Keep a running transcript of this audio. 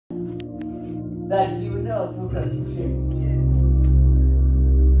that He will never put us to shame. Yes.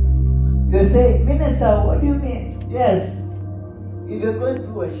 You say, Minister, what do you mean? Yes. If you're going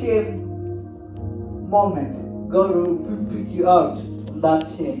through a shame moment, God will pick you out from that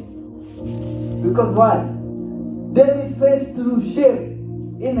shame. Because why? David faced through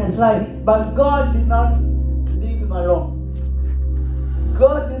shame in his life, but God did not leave him alone.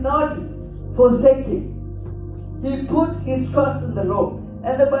 God did not forsake him. He put his trust in the Lord.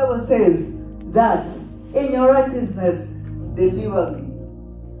 And the Bible says that in your righteousness, deliver me.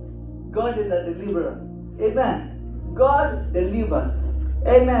 God is a deliverer. Amen. God delivers.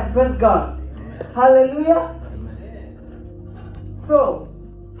 Amen. Praise God. Amen. Hallelujah. Amen. So,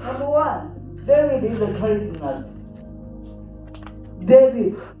 number one, David is encouraging us.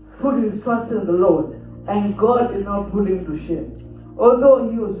 David put his trust in the Lord, and God did not put him to shame.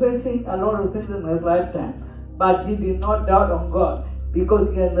 Although he was facing a lot of things in his lifetime, but he did not doubt on God, because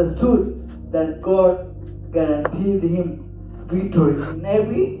he understood that God guaranteed him victory in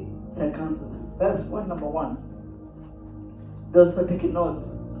every circumstance. That's point number one. Those who are taking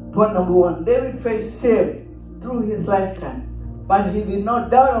notes. Point number one, David faced shame through his lifetime, but he did not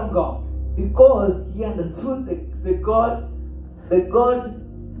doubt on God, because he understood that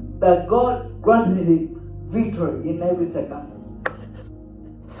God granted him victory in every circumstance.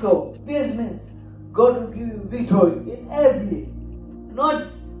 So this means God will give you victory in every. Not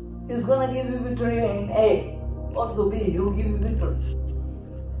He's gonna give you victory in A, also B. He will give you victory.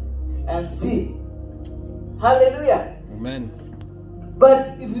 And C. Hallelujah. Amen.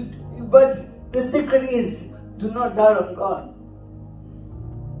 But the secret is, do not doubt on God.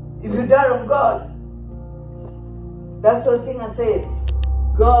 If you doubt on God, that's what singer said.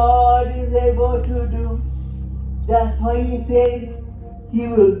 God is able to do. That's what He said He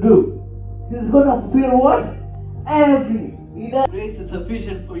will do. He's going to fulfill what? Every. Grace is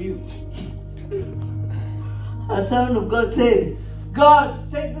sufficient for you. A servant of God said, God,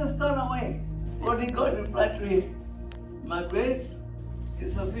 take this stone away. What did God reply to him? My grace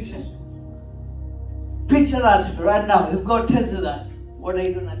is sufficient. Picture that right now. If God tells you that, what are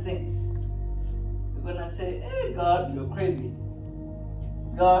you going to think? You're going to say, hey God, you're crazy.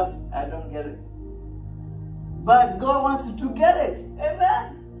 God, I don't get it. But God wants you to get it.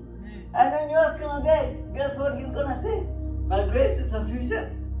 Amen. And then you ask him again, guess what he's going to say? My grace is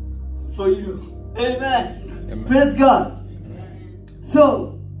sufficient for you. Amen. Amen. Praise God. Amen.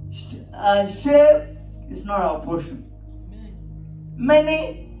 So, shame is not our portion.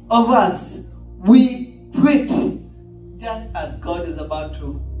 Many of us, we quit just as God is about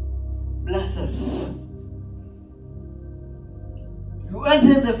to bless us. You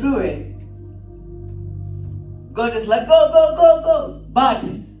enter the freeway, God is like, go, go, go, go. But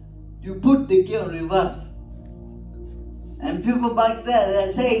you put the gear on reverse. And people back there, they're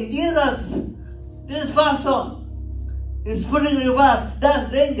saying, Jesus, this person is putting reverse.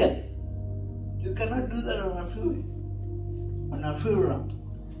 That's danger. You cannot do that on a freeway. On a free road.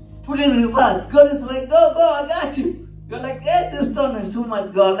 Put in reverse. God is like, go, go, I got you. You're like, hey, this stone is too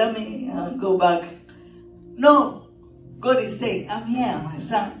much, God. Let me go back. No. God is saying, I'm here, my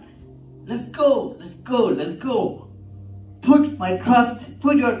son. Let's go, let's go, let's go. Put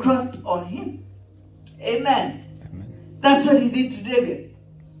your trust on Him. Amen. Amen. That's what He did to David.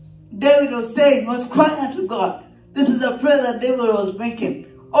 David was crying out to God. This is the prayer that David was making.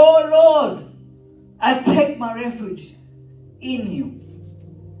 Oh Lord, I take my refuge in You.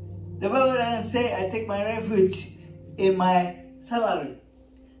 The Bible doesn't say I take my refuge in my salary.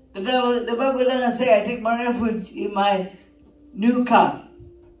 The Bible doesn't say I take my refuge in my new car.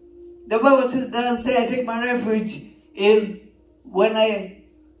 The Bible doesn't say I take my refuge in when I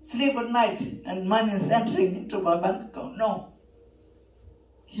sleep at night and money is entering into my bank account. No.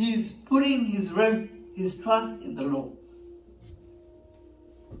 He's putting his trust in the Lord.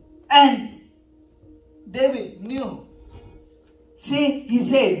 And David knew. See, he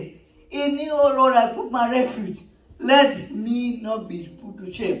said, in You, O Lord, I put my refuge. Let me not be put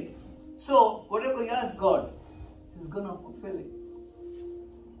to shame. So, whatever you ask God, He's going to fulfill it.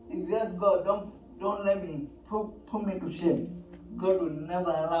 If you ask God, don't let me put me to shame, God will never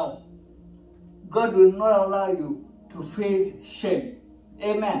allow. God will not allow you to face shame.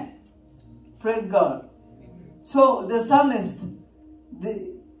 Amen. Praise God. So the psalmist,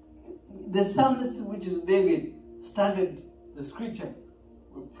 which is David, started the scripture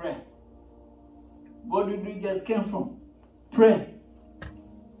with prayer. What did we just came from? Prayer.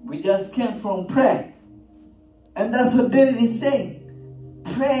 We just came from prayer. And that's what David is saying.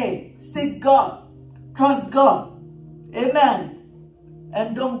 Pray, seek God, trust God. Amen.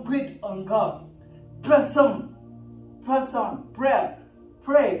 And don't quit on God. Press on, prayer.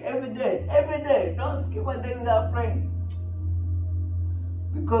 Pray every day. Every day. Don't skip a day without praying.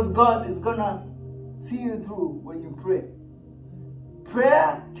 Because God is going to see you through when you pray.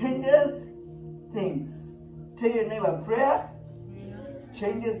 Prayer changes things. Tell your neighbor, prayer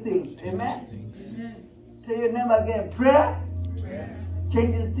changes things. Amen? Tell your neighbor again, prayer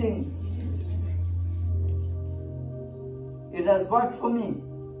changes things. It has worked for me.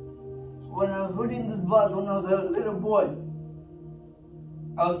 When I was reading this verse when I was a little boy,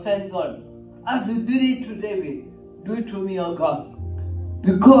 I was saying, God, as you did it to David, do it to me, oh God.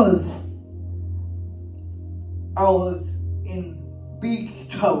 Because I was in big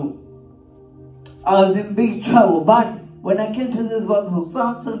trouble. I was in big trouble. But when I came to this verse of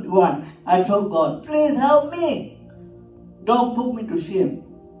Psalm 71, I told God, please help me. Don't put me to shame.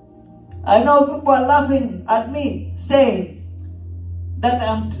 I know people are laughing at me, saying that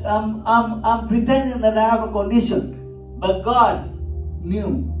I'm pretending that I have a condition. But God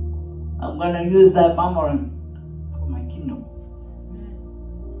knew I'm going to use that murmuring for my kingdom.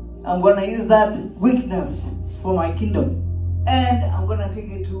 I'm going to use that weakness for my kingdom. And I'm going to take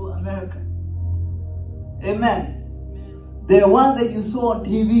it to America. Amen. The one that you saw on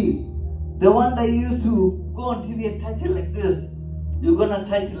TV, the one that you used to go on TV and touch it like this, you're going to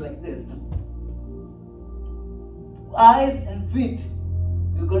touch it like this. Eyes and feet,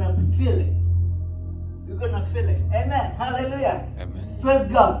 you're going to feel it. You're going to feel it. Amen. Hallelujah. Amen. Praise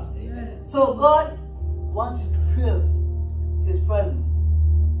God. Amen. So God wants you to feel His presence.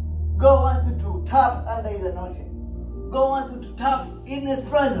 God wants you to tap under His anointing. God wants you to tap in His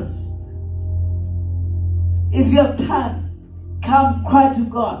presence. If you have time, come cry to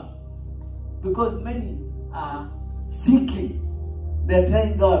God. Because many are seeking. They're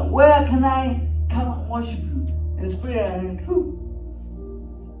telling God, where can I come and worship you in spirit and in truth?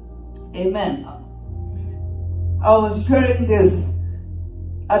 Amen. I was sharing this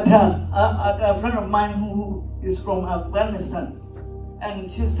at a friend of mine who is from Afghanistan.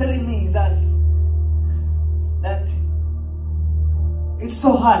 And she's telling me that it's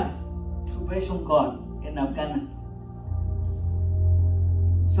so hard to mention God in Afghanistan.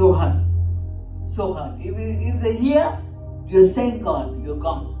 So hard. So hard. If they hear you're saying God, you're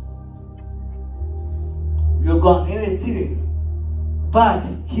gone. You're gone. It is serious. But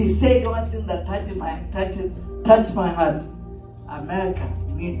he said one thing that touched my heart. America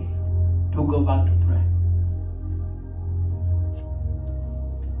needs to go back to prayer.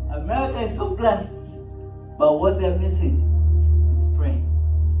 America is so blessed, but what they're missing is praying.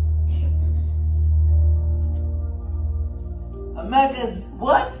 America is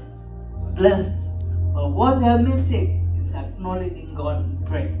what? Blessed. But what they're missing is acknowledging God and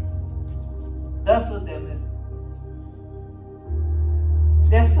praying. That's what they're missing.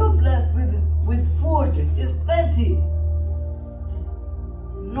 They're so blessed with food. It's plenty.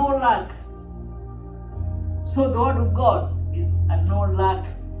 No lack. So the word of God is a no lack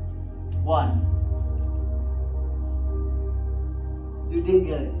one. You didn't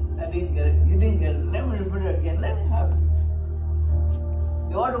get it. I didn't get it. You didn't get it. Let me repeat it again. Let me have it.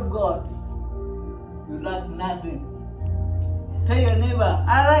 The word of God, you lack nothing. Tell your neighbor,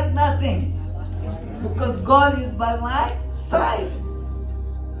 I lack nothing. Because God is by my side.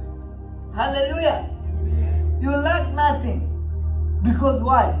 Hallelujah. You lack nothing. Because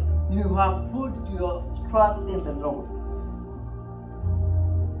why? You have put your trust in the Lord.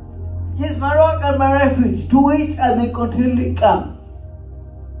 He's my rock and my refuge, to which I may continually come.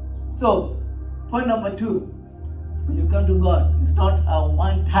 So, point number 2. When you come to God, it's not a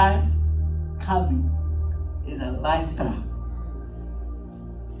one-time coming. It's a lifestyle.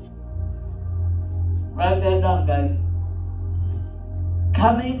 Write that down, guys.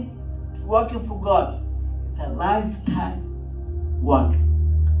 Coming, working for God, it's a lifetime work.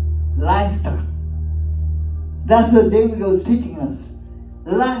 Lifestyle. That's what David was teaching us.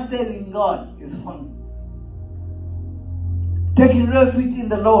 Lifestyle in God is fun. Taking refuge in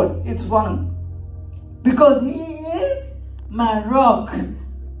the Lord, it's fun. Because He is my rock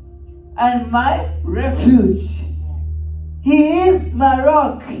and my refuge. He is my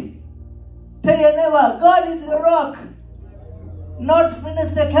rock. Tell your neighbor, God is your rock. Not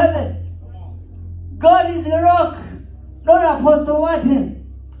Minister Kevin. God is your rock. Not Apostle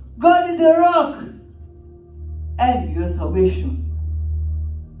Martin. God is your rock. And your salvation.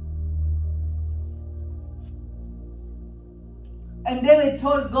 And David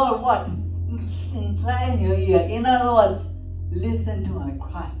told God what? Incline your ear. In other words, listen to my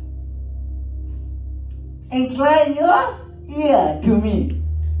cry. Incline your ear to me.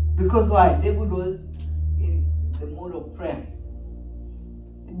 Because why? David was in the mode of prayer.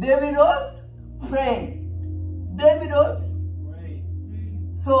 David was praying. David was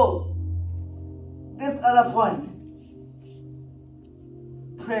So, this other point,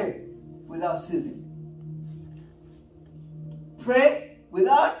 pray without ceasing. Pray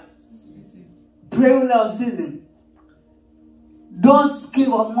without ceasing. Don't skip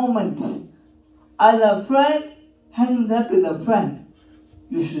a moment. As a friend hangs out with a friend,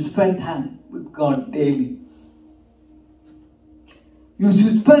 you should spend time with God daily. You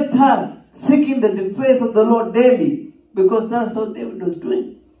should spend time seeking the face of the Lord daily, because that's what David was doing.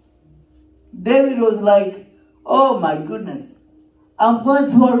 David was like, oh my goodness, I'm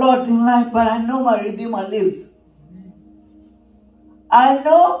going through a lot in life, but I know my Redeemer lives. I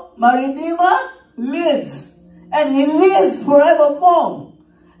know my Redeemer lives, and He lives forevermore,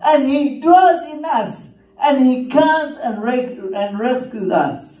 and He dwells in us, and He comes and rescues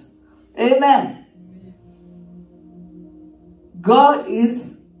us. Amen. God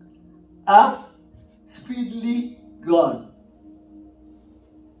is a speedily God.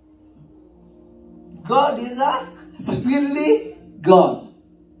 God is a speedily God,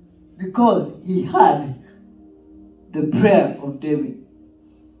 because He had the prayer of David.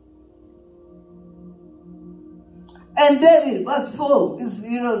 And David, verse 4, is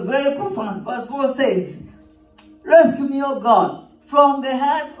very profound. Verse 4 says, rescue me, O God, from the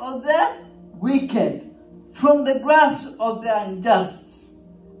hand of the wicked, from the grasp of the unjust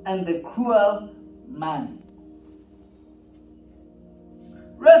and the cruel man.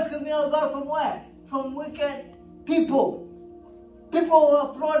 Rescue me, O God, from where? From wicked people. People who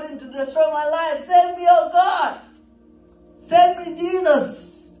are plotting to destroy my life. Save me, O God. Save me,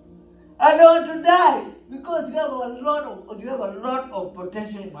 Jesus. I don't want to die, because you have a lot of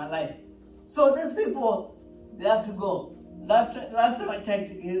potential in my life. So these people, they have to go. Last time I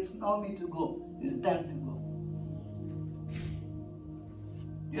checked, it's not me to go. It's time to go.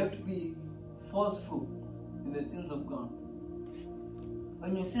 You have to be forceful in the things of God.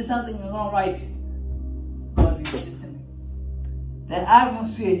 When you see something is not right, God is listening. The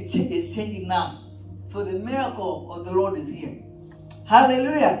atmosphere is changing now, for the miracle of the Lord is here.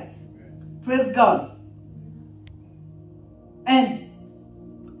 Hallelujah. Praise God. And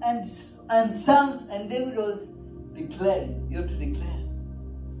Psalms and David was declaring. You have to declare.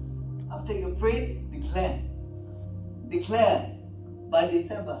 After you pray, declare. Declare, by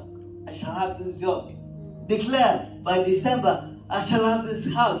December, I shall have this job. Declare, by December, I shall have this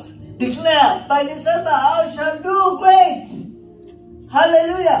house. Declare, by December, I shall do great.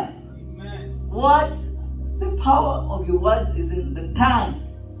 Hallelujah. Amen. Words, the power of your words is in the tongue.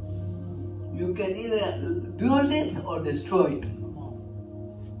 You can either build it or destroy it.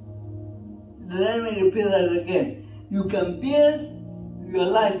 Let me repeat that again. You can build your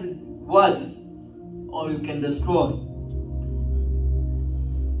life with words, or you can destroy.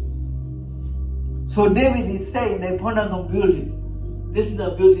 So David is saying the importance of building. This is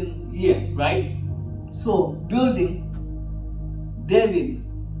a building year, right? So building, David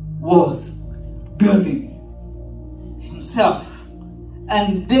was building himself.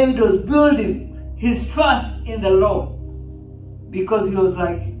 And David was building his trust in the Lord, because he was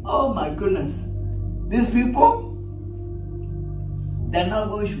like, oh my goodness, these people, they're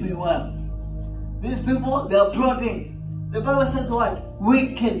not wishing me well. These people, they're plotting. The Bible says what?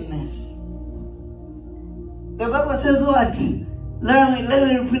 Wickedness. The Bible says what? Let me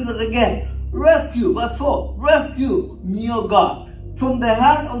repeat it again. Rescue, verse 4. Rescue me, O God, from the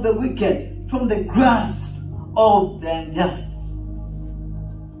hand of the wicked, from the grasp of the unjust.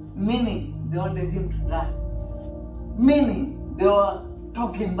 Meaning, they wanted him to die. Meaning, they were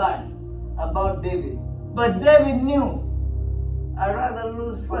talking bad about David. But David knew, I'd rather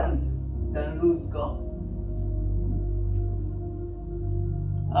lose friends than lose God.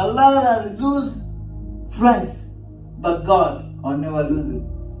 I'd rather lose friends, but God, I'll never lose him.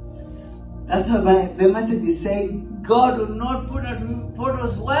 That's why the message is saying, God will not put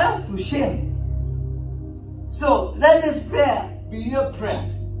us where? To shame. So, let this prayer be your prayer.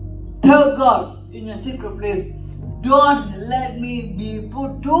 Tell God in your secret place, don't let me be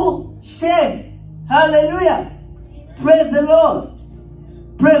put to shame. Hallelujah. Praise the Lord.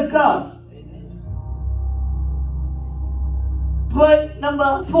 Praise God. Point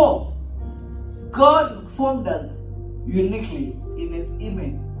number 4. God formed us uniquely in His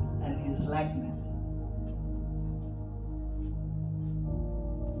image and His likeness.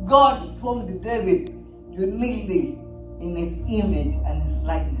 God formed David uniquely in His image and His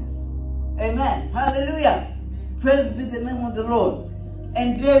likeness. Amen. Hallelujah. Praise be the name of the Lord.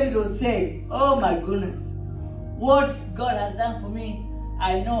 And David was saying, oh my goodness, what God has done for me,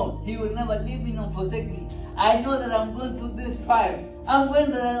 I know He will never leave me nor forsake me. I know that I'm going through this fire. I'm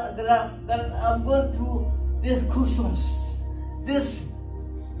going through these cushions, this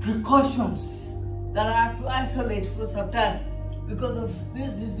precautions that I have to isolate for some time. Because of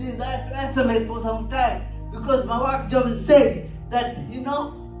this disease, I have to isolate for some time. Because my work job is saying that,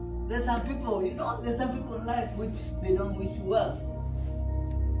 there's some people, there's some people in life which they don't wish you well.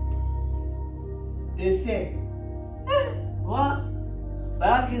 They say, what?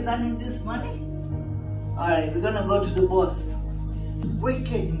 Barak is earning this money? Alright, we're gonna go to the boss.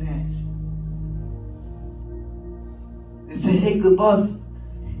 Wickedness. They say, hey, good boss.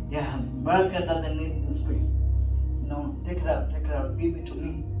 Yeah, Baraka doesn't need this pay. No, take it out, give it to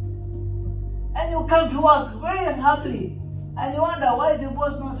me. And you come to work very unhappily. And you wonder, why is your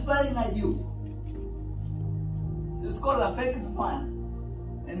boss not smiling at you? It's called a fake smile.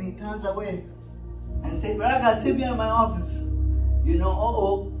 And he turns away and says, Baraka, see me in my office.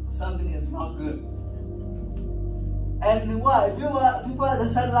 Something is not good. And why? People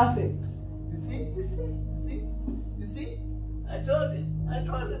start laughing. You see? I told you.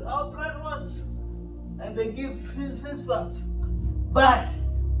 Our plan works. And they give fist bumps. But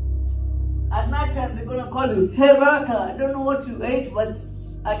at night time they're gonna call you, hey Baraka, I don't know what you ate, but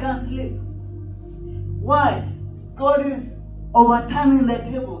I can't sleep. Why? God is overturning their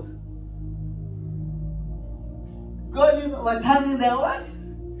tables. God is overturning their what?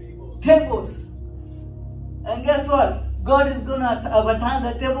 Tables. And guess what? God is gonna overturn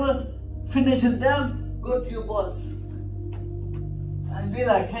the tables, finish with them, go to your boss. And be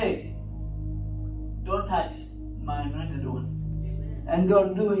like, hey, don't touch my anointed one. Amen. And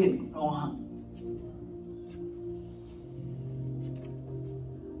don't do him no harm.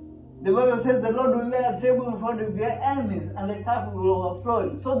 The Bible says the Lord will lay a table in front of your enemies and the cup will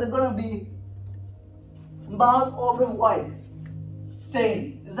overflow. So they're going to be mouth open wide,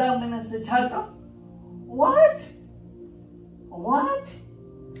 saying, is that Minister Chaka? What?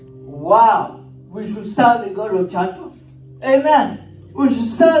 Wow. We should serve the God of Chatham. Amen. We should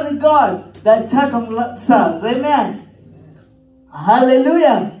serve the God that Chatham serves. Amen.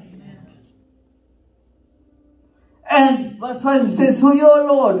 Hallelujah. And verse 5 says, so you, O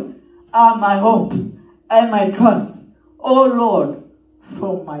Lord, are my hope and my trust, O Lord,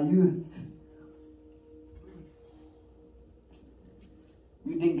 from my youth.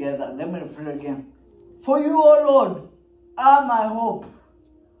 You didn't get that. Let me repeat it again. For you, O Lord, are my hope,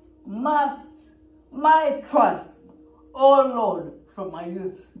 my trust, O Lord, from my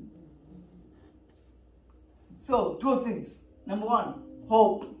youth. So, two things. Number one,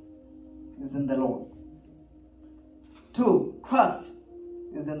 hope is in the Lord. Two, trust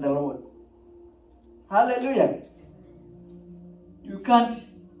is in the Lord. Hallelujah. You can't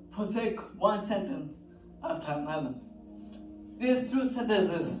forsake one sentence after another. These two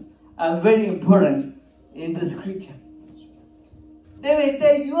sentences are very important in the scripture. David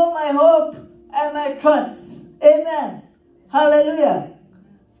said, you are my hope and my trust. Amen. Hallelujah.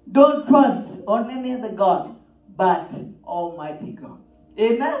 Don't trust on any other God but Almighty God.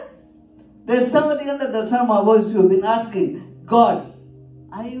 Amen. There's somebody under the sound of my voice who have been asking, God,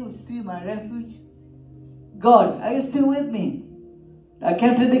 are you still my refuge? God, are you still with me? I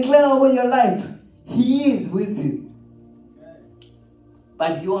came to declare over your life, He is with you.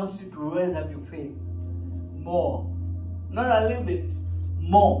 But He wants you to raise up your faith more. Not a little bit,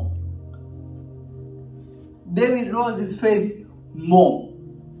 more. David rose his faith more.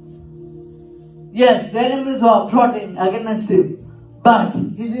 Yes, the enemies were plotting against him, but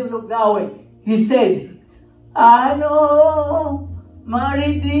he didn't look that way. He said, I know my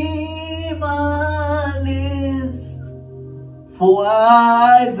Redeemer lives, for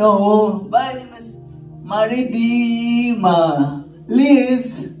I know my Redeemer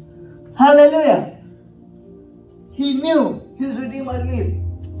lives. Hallelujah. He knew his Redeemer lived.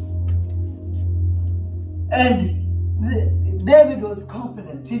 And David was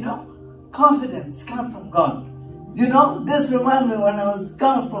confident, Confidence comes from God. This reminds me when I was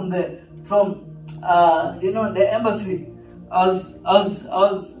coming from the embassy. I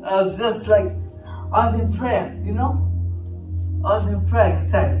was just like, I was in prayer, I was in prayer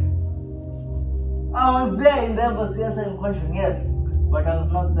inside. I was there in the embassy answering questions, yes, but I was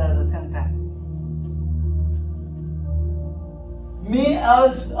not there at the same time. I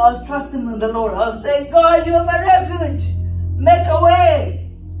was trusting in the Lord. I was saying, God, you are my refuge. Make a way.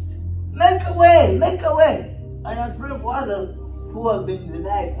 Make a way. Make a way. And I was praying for others who have been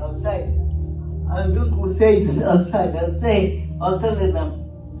denied outside. I was doing crusades outside. I was telling them,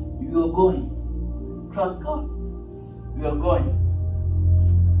 you are going. Trust God. You are going.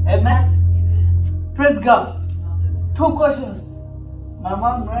 Amen? Praise God. Two questions. My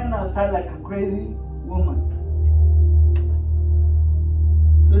mom ran outside like a crazy woman.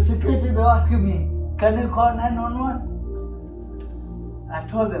 The security, they were asking me, can you call 911? I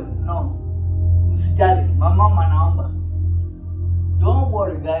told them, no, msijali, my mama naomba. Don't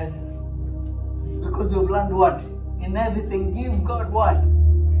worry, guys, because you've learned what? In everything, give God what?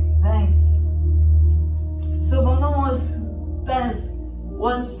 Thanks. So my mom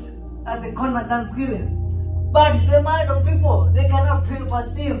was at the corner Thanksgiving. But the mind of people, they cannot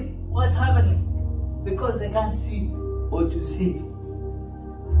perceive what's happening because they can't see what you see.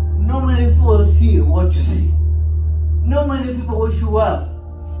 Not many people see what you see. Not many people wish you well.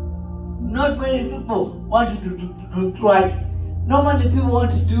 Not many people want you to try. Not many people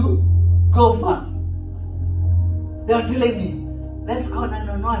want you to go far. They are telling me, let's call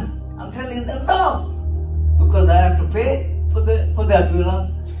 911. I'm telling them no, because I have to pay for the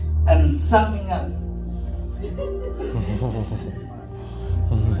ambulance and something else.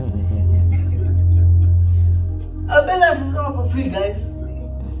 Ambulance is not for free, guys.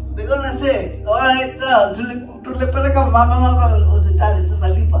 They're gonna say, all right, sir, tulipeleka mama hospitali sasa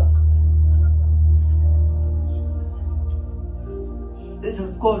lipa. It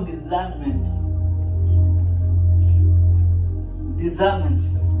was called discernment. Discernment.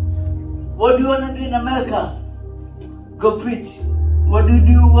 What do you want to do in America? Go preach. What do you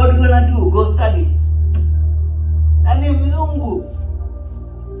do? What do you want to do? Go study. And in Mzungu,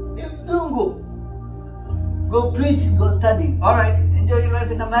 go preach, go study. All right, enjoy your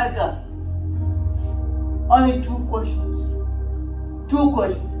life in America. Only 2 questions. 2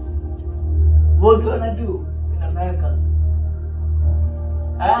 questions. What do you want to do in America?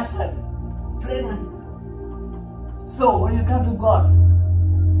 I answered, plain answer. So when you come to God,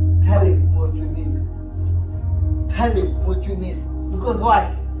 tell Him what you need. Tell Him what you need. Because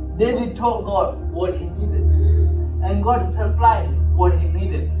why? David told God what he needed. And God supplied what he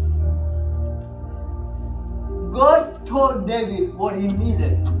needed. God told David what he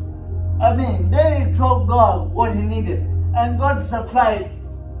needed. David told God what he needed. And God supplied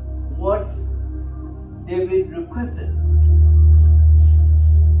what David requested.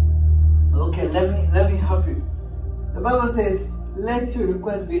 Okay, let me help you. The Bible says, let your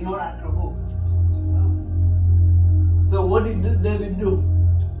request be known unto who? So what did David do?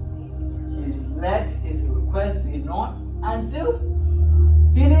 He let his request be known unto.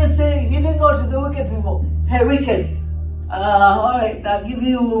 He didn't go to the wicked people. Hey, wicked, all right, I'll give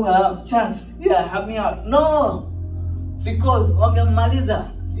you a chance. Yeah, help me out. No, because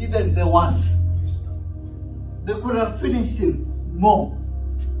wangemaliza even the ones. They could have finished him more.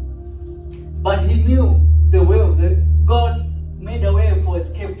 But he knew the way of God made a way for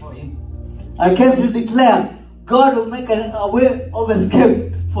escape for him. I came to declare God will make a way of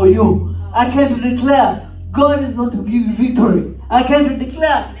escape for you. I came to declare God is going to give you victory. I came to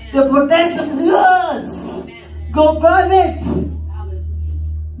declare the potential is yours. Go grab it.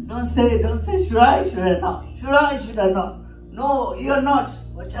 Don't say, should I not? Should I not? No, you're not.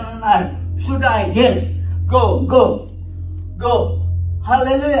 Should I? Yes. Go.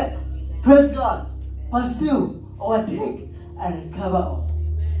 Hallelujah. Praise God. Pursue, overtake, and recover all.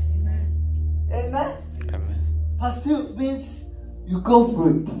 Amen? Pursue means you go for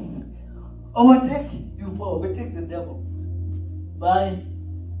it. Overtake, you overtake the devil. By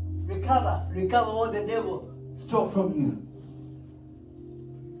recover what the devil stole from you.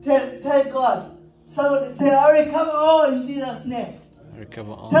 Tell God. Somebody say, I recover all in Jesus' name.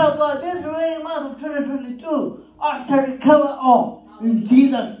 Recover all. Tell God, this remaining month of 2022, I shall recover all in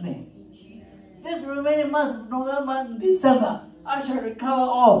Jesus' name. This remaining months of November and December, I shall recover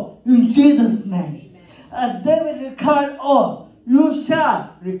all in Jesus' name. As David recovered all, you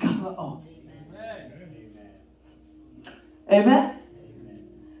shall recover all. Amen?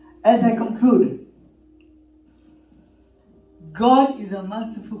 As I conclude, God is a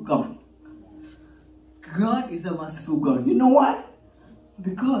merciful God. God is a merciful God. You know why?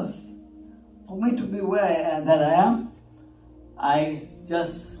 Because for me to be where I am, I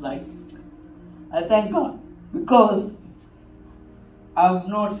thank God. Because I was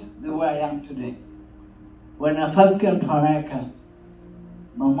not the way I am today. When I first came to America,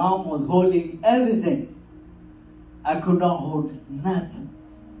 my mom was holding everything. I could not hold nothing.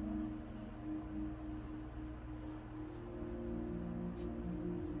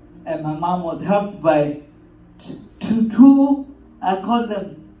 And my mom was helped by two, I call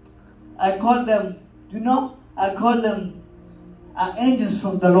them angels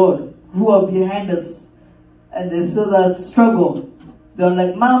from the Lord who are behind us. And they saw that struggle. They were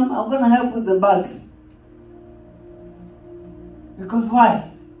like, Mom, I'm going to help with the bag. Because why?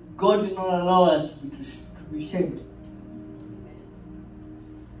 God did not allow us to be shamed.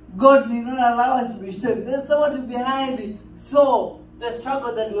 God did not allow us to be shamed. There's somebody behind it. So the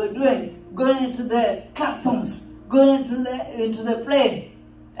struggle that we're doing, going into the customs, go into the plane,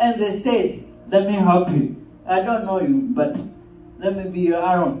 and they said, let me help you. I don't know you, but let me be your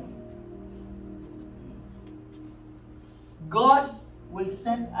Aaron. God will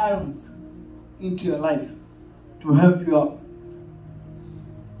send Aarons into your life to help you out.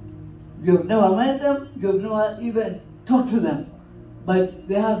 You have never met them, you have never even talked to them, but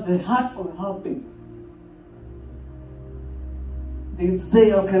they have the heart of helping. They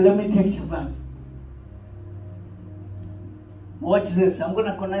say, okay, let me take you back. Watch this. I'm going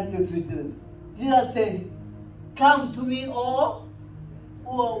to connect this with this. Jesus said, come to me all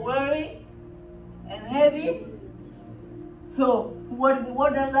who are weary and heavy. So what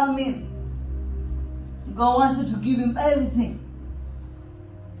does that mean? God wants you to give him everything.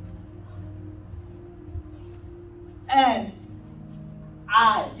 And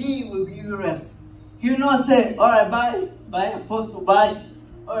he will give you rest. He will not say, all right, bye, apostle, bye.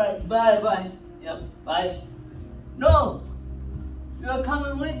 All right, bye. Yep, bye. No. You are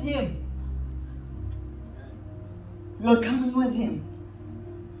coming with him. You are coming with him.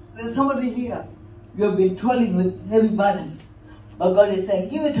 There's somebody here. You have been toiling with heavy burdens. But God is saying,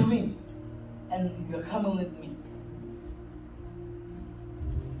 give it to me. And you're coming with me.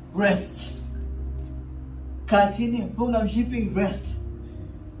 Rest. Continue. Program shipping, rest.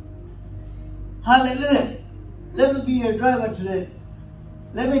 Hallelujah. Let me be your driver today.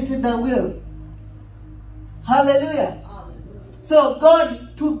 Let me take the wheel. Hallelujah. So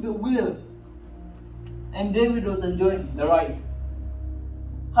God took the wheel. And David was enjoying the ride.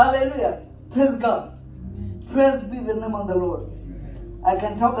 Hallelujah. Praise God. Praise be the name of the Lord. I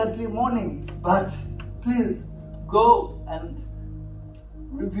can talk until morning, but please go and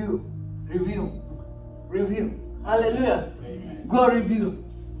review. Hallelujah. Amen. Go review.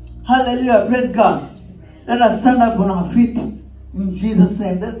 Hallelujah. Praise God. Let us stand up on our feet in Jesus'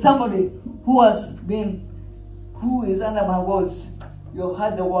 name. There's somebody who is under my voice. You've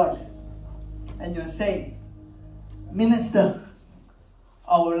heard the word and you're saying, Minister,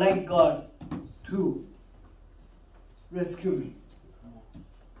 I would like God to rescue me.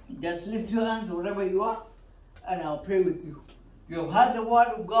 Just lift your hands wherever you are and I'll pray with you. You've heard the word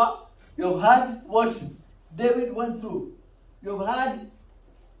of God. You've heard what David went through. You've heard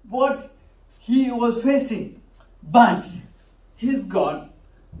what he was facing. But his God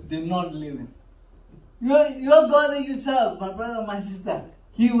did not leave him. Your God that you serve, my brother, my sister,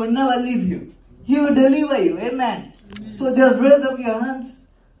 he will never leave you. He will deliver you. Amen. So just raise up your hands.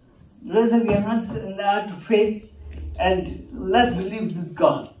 Raise up your hands in the heart of faith. And let's believe this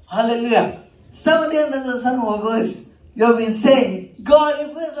God. Hallelujah. Somebody under the sound of my voice, you have been saying, God,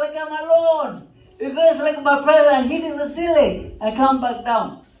 it feels like I'm alone. It feels like my prayers are hitting the ceiling. I come back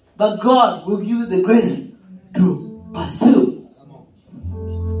down. But God will give you the grace to pursue.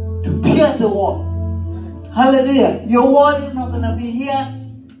 To pierce the wall. Hallelujah. Your wall is not going to be here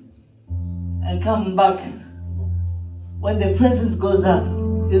and come back. When the presence goes up,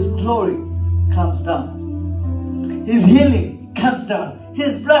 His glory comes down. His healing comes down.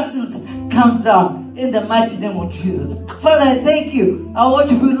 His blessings comes down in the mighty name of Jesus. Father, I thank you. I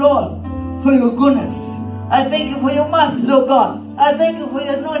worship you, Lord, for your goodness. I thank you for your mercy, oh God. I thank you for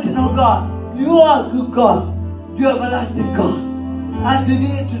your anointing, oh God. You are good God. You are everlasting God. As you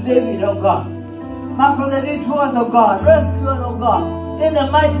did it to David, oh God. My Father did to us, oh God. Rescue us, oh God. In the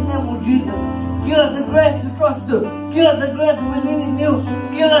mighty name of Jesus. Give us the grace to trust you. Give us the grace to believe in you.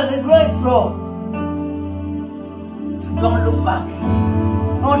 Give us the grace, Lord, to don't look back.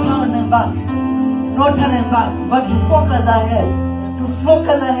 No turning back. No turning back. But to focus ahead. To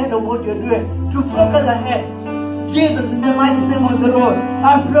focus ahead of what you're doing. To focus ahead. Jesus, in the mighty name of the Lord.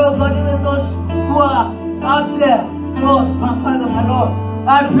 I pray, oh God, even those who are out there, Lord, my Father, my Lord.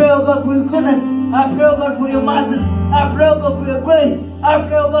 I pray, oh God, for your goodness. I pray, oh God, for your mercy. I pray, oh God, for your grace. I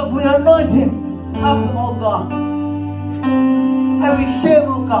pray, oh God, for your anointing. Help them, oh God. Every shame,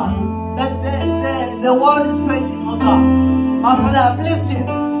 oh God, that the world is facing, oh God. My Father, uplift it.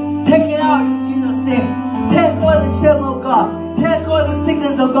 Take it out in Jesus' name. Take all the shame, oh God. Take all the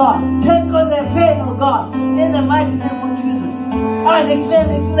sickness, oh God. Take all the pain, oh God. In the mighty name of Jesus. I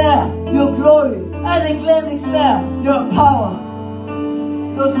declare your glory. I declare your power.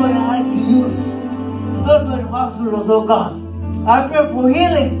 Those who are in ICUs. Those who are in hospitals, oh God. I pray for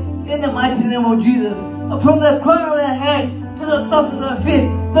healing in the mighty name of Jesus. From the crown of their head to the soles of their feet.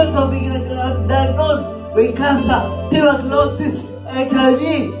 Those who are being diagnosed with cancer, tuberculosis, HIV,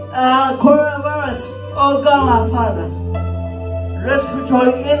 coronavirus. Oh God, my Father.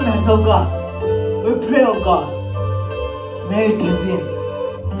 Respiratory illness, oh God. We pray, oh God. May it intervene.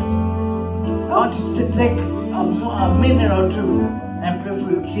 I want you to take a minute or two and pray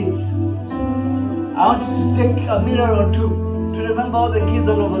for your kids. I want you to take a minute or two to remember all the kids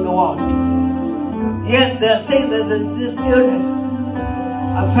all over the world. Yes, they are saying that there's this illness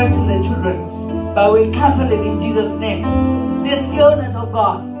affecting the children, but we cancel it in Jesus' name. This illness, oh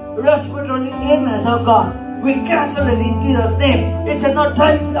God, respiratory illness, oh God, we cancel it in Jesus' name. It shall not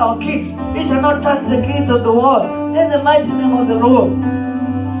touch our kids. It shall not touch the kids of the world. In the mighty name of the Lord,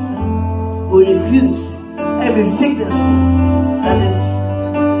 we refuse every sickness that is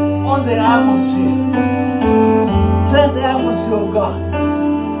on the atmosphere. Cleanse the atmosphere, oh God.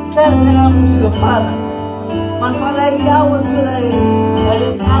 Cleanse the atmosphere, Father. My Father, every atmosphere that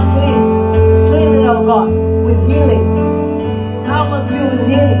is unclean, clean it, oh God, with healing. Atmosphere with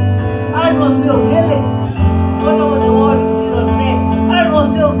healing. Atmosphere of healing all over the world in Jesus' name.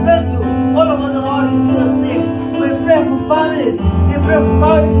 Atmosphere of breakthrough all over the world in Jesus' name. We pray for families. We pray for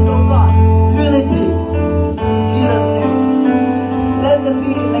marriages, oh God. Unity. In Jesus' name. Let them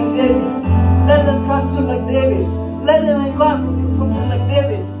be like David. Let them trust you like David. Let them inquire from you like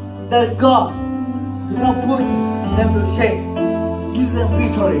David. That God do not put them to shame. Give them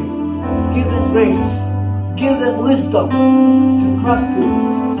victory. Give them grace. Give them wisdom to trust you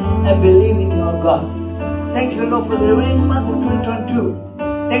and believe in you, oh God. Thank you, Lord, for the rain month of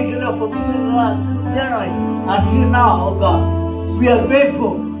 2022. Thank you, Lord, for being with us since January until now, oh God. We are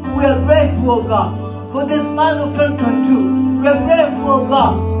grateful. We are grateful, oh God, for this month of 2022. We are grateful, oh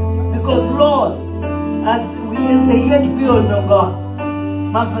God, because, Lord, as we can say, yet build, oh God.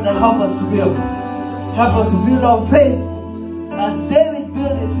 My Father, help us to build. Help us to build our faith. As David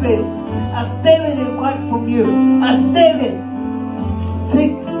built his faith. As David inquired from you. As David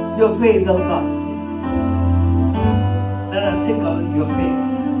seeks your face, oh God. Let us seek out your face.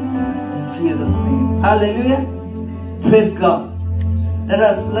 In Jesus' name. Hallelujah. Praise God. Let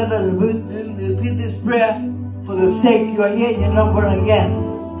us repeat this prayer for the sake you are here and you're not born again.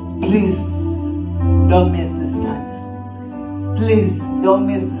 Please don't miss this chance. Please don't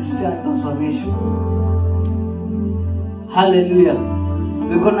miss this chance of salvation. Hallelujah.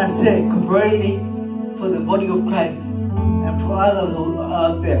 We're going to say corporately for the body of Christ and for others who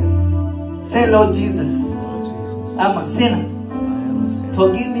are out there. Say, Lord Jesus, I'm a sinner.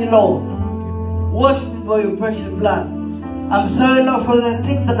 Forgive me, Lord. Wash me by your precious blood. I'm sorry, Lord, for the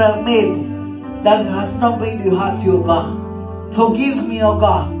things that I've made that has not made you happy, O God. Forgive me, O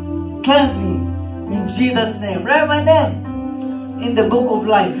God. Cleanse me in Jesus' name. Write my name in the book of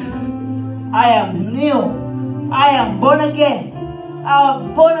life. I am new. I am born again. I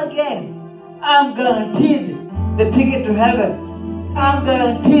am born again. I am guaranteed the ticket to heaven. I am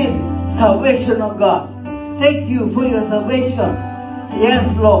guaranteed salvation, O God. Thank you for your salvation.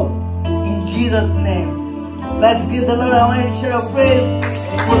 Yes, Lord. In Jesus' name. Let's give the Lord a mighty shout of praise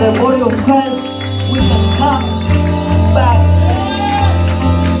for the body of Christ which has come back.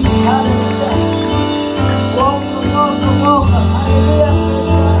 Hallelujah. Welcome, welcome, welcome. Hallelujah.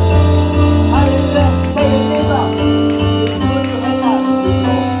 Hallelujah. Tell your neighbor, it's good to hang out with the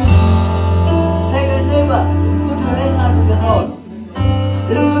Lord. Tell your neighbor, it's good to hang out with the Lord.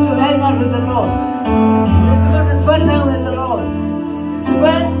 It's good to hang out with the Lord. It's good to spend time with the Lord.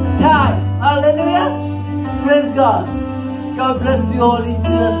 Spend time. Hallelujah. Praise God. God bless you all in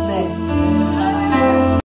Jesus' name.